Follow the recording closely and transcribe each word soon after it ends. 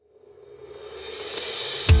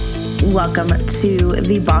Welcome to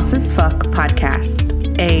the Boss as Fuck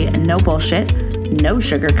podcast, a no bullshit, no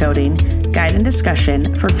sugarcoating guide and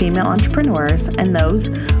discussion for female entrepreneurs and those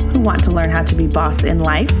who want to learn how to be boss in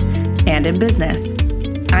life and in business.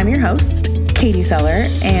 I'm your host, Katie Seller,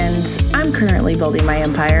 and I'm currently building my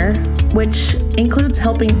empire, which includes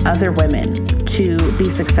helping other women to be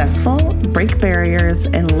successful, break barriers,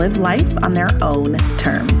 and live life on their own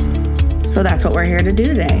terms. So that's what we're here to do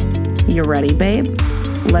today. You ready, babe?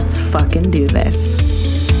 Let's fucking do this.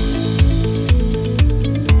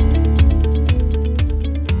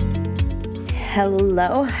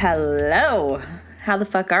 Hello. How the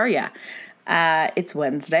fuck are ya? It's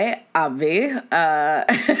Wednesday, Avi, and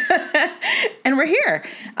we're here.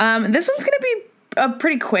 This one's gonna be a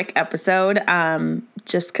pretty quick episode,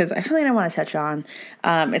 just because I have something I want to touch on.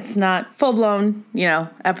 It's not full-blown,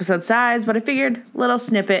 episode size, but I figured a little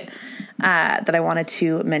snippet that I wanted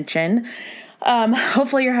to mention.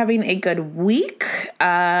 Hopefully you're having a good week.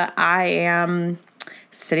 I am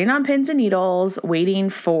sitting on pins and needles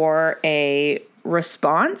waiting for a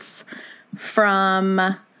response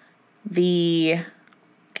from the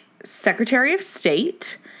Secretary of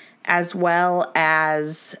State as well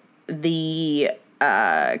as the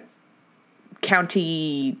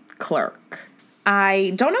county clerk.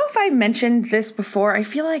 I don't know if I mentioned this before. I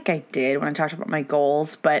feel like I did when I talked about my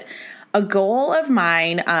goals, but a goal of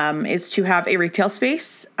mine is to have a retail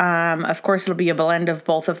space. Of course, it'll be a blend of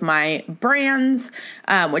both of my brands,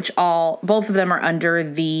 which both of them are under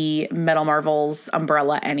the Metal Marvels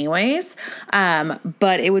umbrella anyways.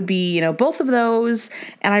 But it would be, both of those.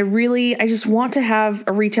 And I just want to have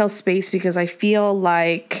a retail space because I feel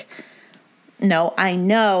like, I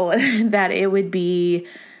know that it would be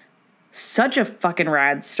such a fucking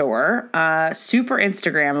rad store, super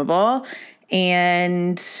Instagrammable,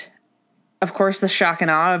 and of course, the shock and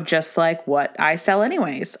awe of just like what I sell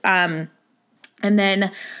anyways. And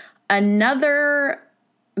then another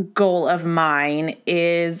goal of mine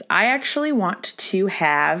is I actually want to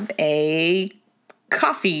have a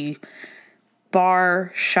coffee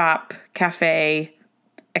bar, shop, cafe,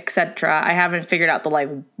 etc. I haven't figured out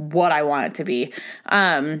what I want it to be.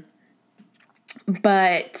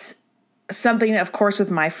 But something, of course, with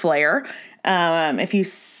my flair. If you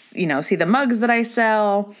see the mugs that I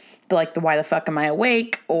sell, the why the fuck am I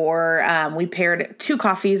awake, or we paired 2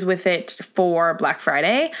 coffees with it for Black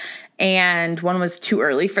Friday, and one was too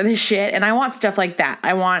early for this shit, and I want stuff like that.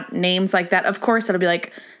 I want names like that. Of course, it'll be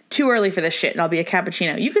like too early for this shit, and I'll be a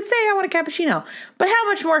cappuccino. You could say I want a cappuccino, but how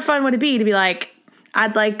much more fun would it be to be like,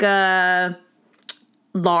 I'd like a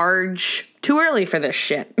large too early for this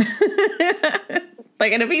shit.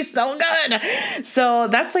 It'd be so good. So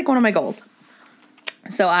that's one of my goals.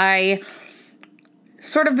 So I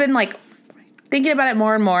sort of been thinking about it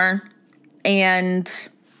more and more, and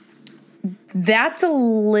that's a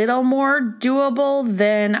little more doable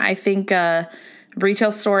than I think a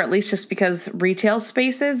retail store, at least just because retail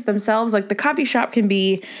spaces themselves, the coffee shop can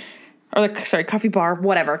be, or coffee bar,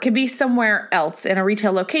 whatever, could be somewhere else in a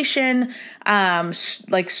retail location,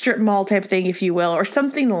 strip mall type thing, if you will, or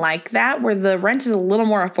something like that, where the rent is a little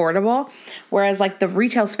more affordable. Whereas the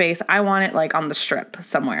retail space, I want it on the strip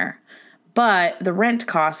somewhere. But the rent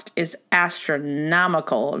cost is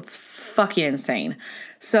astronomical. It's fucking insane.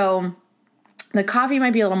 So the coffee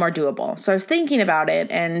might be a little more doable. So I was thinking about it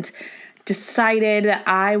and decided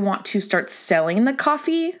I want to start selling the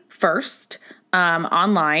coffee first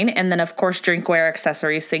online, and then, of course, drinkware,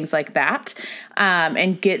 accessories, things like that,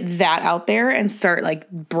 and get that out there and start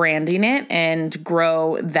branding it and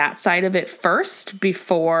grow that side of it first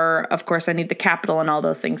before, of course, I need the capital and all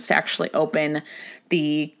those things to actually open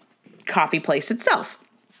the coffee place itself.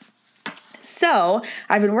 So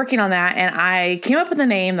I've been working on that, and I came up with a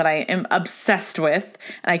name that I am obsessed with,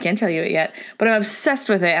 and I can't tell you it yet, but I'm obsessed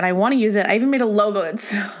with it, and I want to use it. I even made a logo.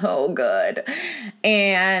 It's so good.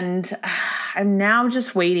 And I'm now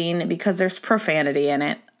just waiting because there's profanity in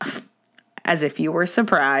it, as if you were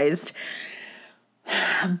surprised.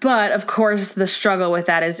 But, of course, the struggle with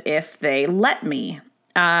that is if they let me.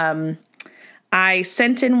 I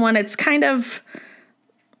sent in one. It's kind of,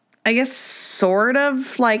 I guess, sort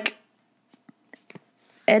of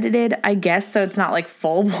edited, I guess, so it's not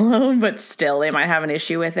full blown, but still they might have an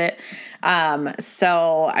issue with it.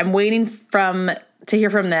 So I'm waiting to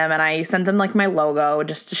hear from them, and I sent them my logo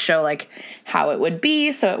just to show how it would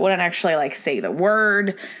be, so it wouldn't actually say the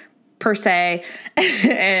word per se.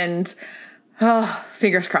 And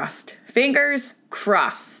fingers crossed.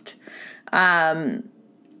 I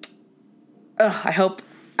hope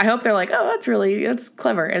they're that's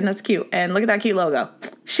clever and that's cute, and look at that cute logo.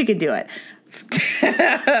 She could do it.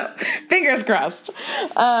 Fingers Fingers crossed.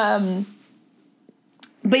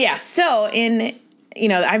 But yeah, so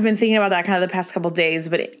I've been thinking about that kind of the past couple of days,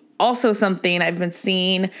 but also something I've been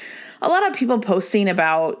seeing a lot of people posting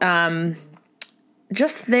about,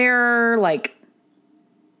 just their like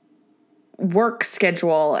work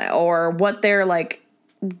schedule or what they're like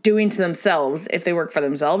doing to themselves if they work for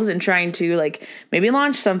themselves and trying to like maybe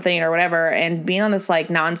launch something or whatever and being on this like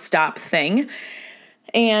nonstop thing.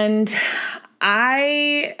 And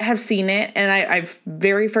I have seen it, and I've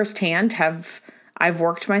very firsthand I've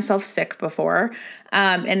worked myself sick before.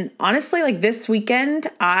 And honestly, like this weekend,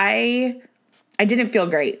 I didn't feel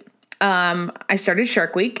great. I started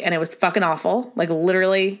Shark Week and it was fucking awful. Like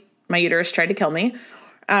literally my uterus tried to kill me,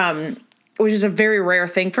 which is a very rare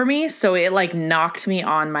thing for me. So it like knocked me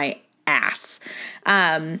on my ass.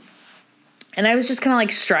 And I was just kind of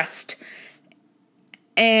like stressed.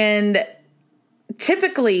 And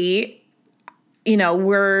typically,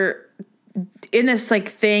 we're in this like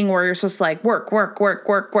thing where you're supposed to like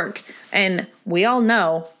work. And we all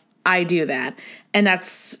know I do that. And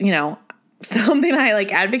that's, something I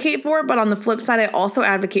like advocate for. But on the flip side, I also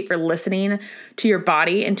advocate for listening to your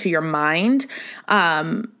body and to your mind.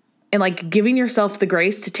 And like giving yourself the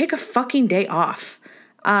grace to take a fucking day off.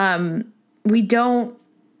 We don't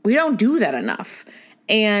do that enough.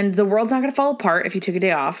 And the world's not going to fall apart if you took a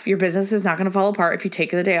day off. Your business is not going to fall apart if you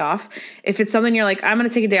take the day off. If it's something you're like, I'm going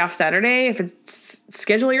to take a day off Saturday, if it's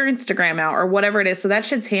schedule your Instagram out or whatever it is. So that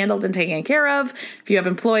shit's handled and taken care of. If you have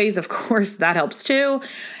employees, of course, that helps too.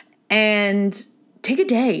 And take a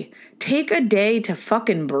day. Take a day to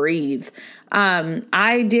fucking breathe.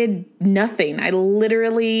 I did nothing. I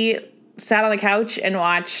literally sat on the couch and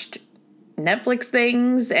watched Netflix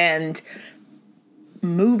things and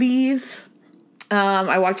movies.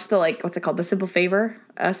 I watched the what's it called? The Simple Favor,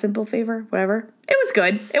 whatever. It was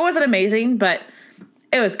good. It wasn't amazing, but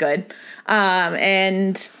it was good.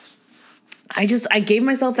 And I gave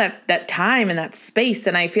myself that time and that space.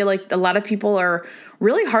 And I feel like a lot of people are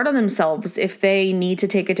really hard on themselves if they need to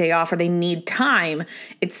take a day off or they need time.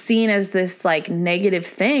 It's seen as this like negative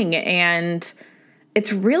thing, and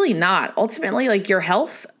it's really not. Ultimately, like your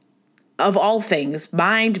health of all things,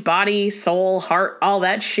 mind, body, soul, heart, all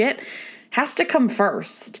that shit has to come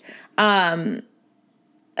first. Again,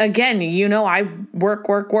 I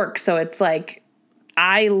work. So it's like,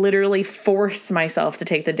 I literally forced myself to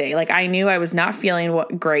take the day. Like I knew I was not feeling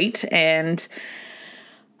great. And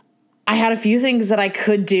I had a few things that I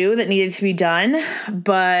could do that needed to be done,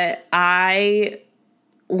 but I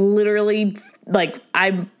literally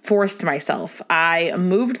I forced myself. I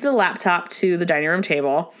moved the laptop to the dining room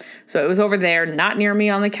table. So it was over there, not near me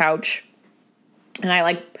on the couch. And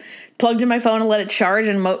I plugged in my phone and let it charge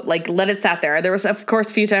and let it sat there. There was, of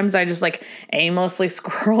course, a few times I just aimlessly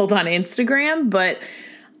scrolled on Instagram, but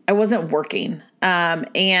I wasn't working.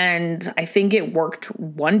 And I think it worked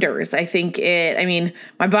wonders. I think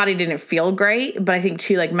my body didn't feel great, but I think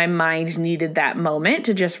too, my mind needed that moment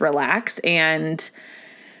to just relax. And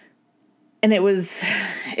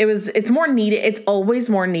it's more needed. It's always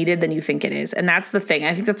more needed than you think it is. And that's the thing.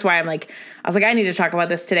 I think that's why I was like, I need to talk about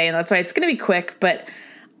this today. And that's why it's going to be quick, but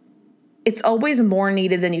it's always more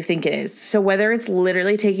needed than you think it is. So whether it's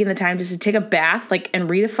literally taking the time just to take a bath, and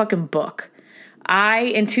read a fucking book. I,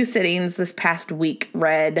 in 2 sittings this past week,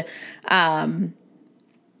 read, The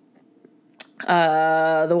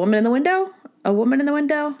Woman in the Window. A Woman in the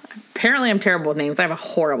Window. Apparently I'm terrible with names. I have a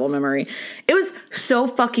horrible memory. It was so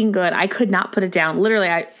fucking good. I could not put it down. Literally,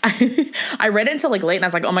 I read it until late and I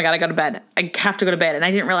was like, oh my God, I go to bed. I have to go to bed. And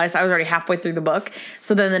I didn't realize I was already halfway through the book.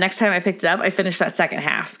 So then the next time I picked it up, I finished that second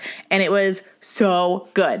half. And it was so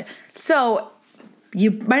good. So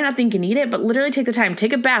you might not think you need it, but literally take the time.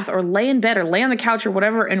 Take a bath or lay in bed or lay on the couch or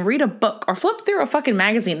whatever and read a book or flip through a fucking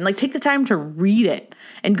magazine. And take the time to read it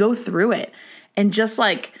and go through it. And just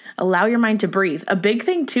allow your mind to breathe. A big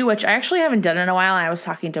thing too, which I actually haven't done in a while, and I was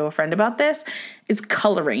talking to a friend about this, is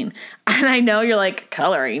coloring. And I know you're like,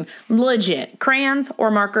 coloring? Legit. Crayons or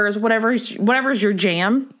markers, whatever's your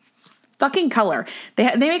jam, fucking color.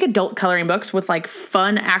 They make adult coloring books with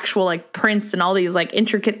fun actual prints and all these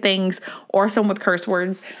intricate things, or some with curse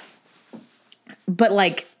words.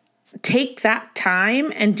 But take that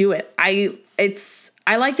time and do it.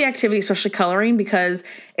 I like the activity, especially coloring, because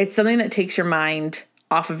it's something that takes your mind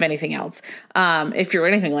off of anything else. If you're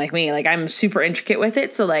anything like me, I'm super intricate with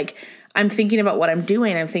it. So I'm thinking about what I'm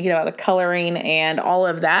doing. I'm thinking about the coloring and all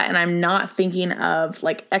of that. And I'm not thinking of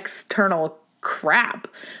external crap.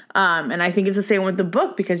 And I think it's the same with the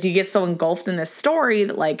book, because you get so engulfed in this story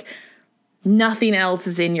that nothing else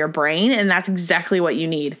is in your brain. And that's exactly what you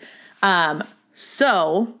need.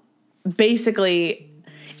 So basically,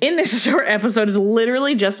 in this short episode is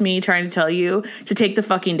literally just me trying to tell you to take the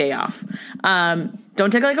fucking day off.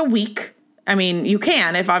 Don't take like a week. I mean, you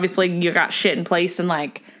can if obviously you got shit in place and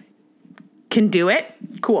like can do it.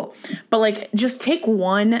 Cool. But like just take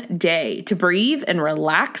one day to breathe and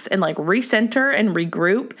relax and like recenter and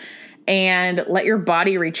regroup and let your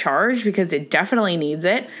body recharge because it definitely needs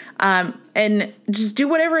it. And just do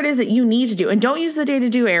whatever it is that you need to do. And don't use the day to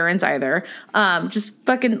do errands either. Just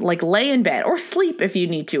fucking like lay in bed or sleep if you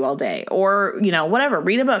need to all day or, you know, whatever,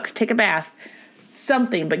 read a book, take a bath,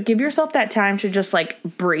 something, but give yourself that time to just like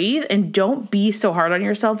breathe and don't be so hard on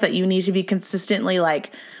yourself that you need to be consistently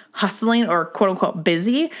like hustling or quote unquote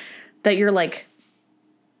busy, that you're like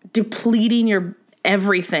depleting your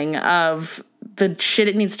everything of the shit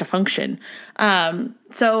it needs to function.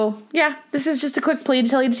 So yeah, this is just a quick plea to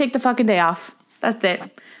tell you to take the fucking day off. That's it.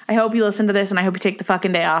 I hope you listen to this and I hope you take the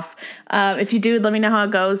fucking day off. If you do, let me know how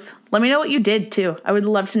it goes. Let me know what you did too. I would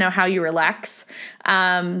love to know how you relax.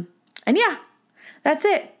 And yeah, that's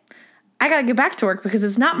it. I gotta get back to work because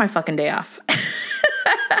it's not my fucking day off.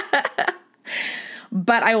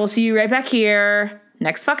 But I will see you right back here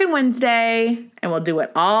next fucking Wednesday and we'll do it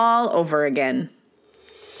all over again.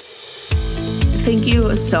 Thank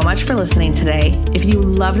you so much for listening today. If you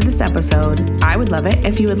loved this episode, I would love it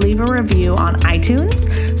if you would leave a review on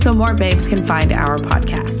iTunes so more babes can find our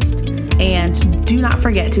podcast. And do not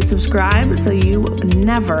forget to subscribe so you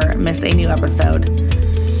never miss a new episode.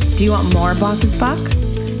 Do you want more Boss as Fuck?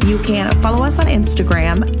 You can follow us on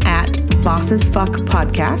Instagram at Boss as Fuck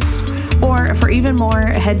Podcast, or for even more,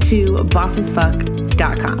 head to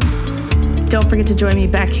bossasfuck.com. Don't forget to join me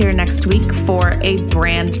back here next week for a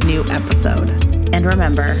brand new episode. And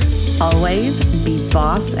remember, always be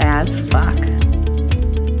boss as fuck.